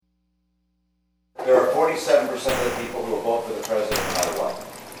There are 47% of the people who will vote for the president no matter what.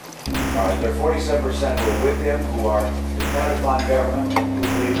 There are 47% who are with him, who are dependent on government, who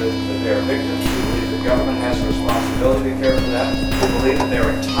believe that they are victims, who believe the government has a responsibility to care for them, who believe that they're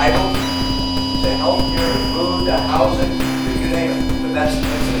entitled to health care, to food, to housing, to you name it. But that's an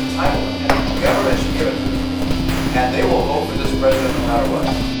entitlement, and the government should give it to them. And they will vote for this president no matter what.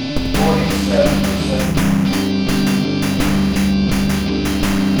 47%.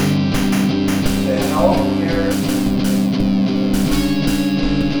 Health care,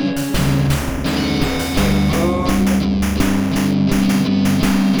 food,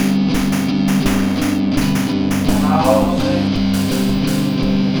 housing.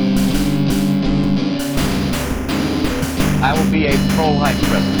 I will be a pro-life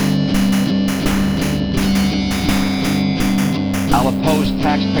president. I'll oppose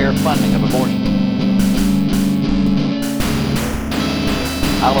taxpayer funding of abortion.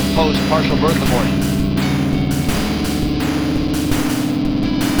 I'll oppose partial birth abortion.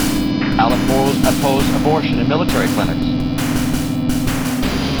 I'll oppose abortion in military clinics.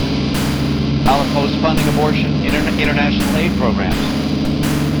 I'll oppose funding abortion in international aid programs.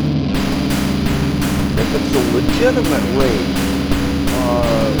 If it's a legitimate rape,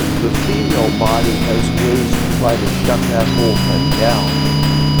 the female body has ways to try to shut that whole thing down.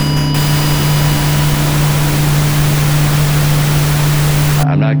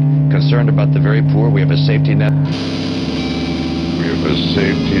 I'm not concerned about the very poor. We have a safety net. We have a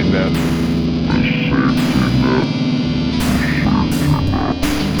safety net.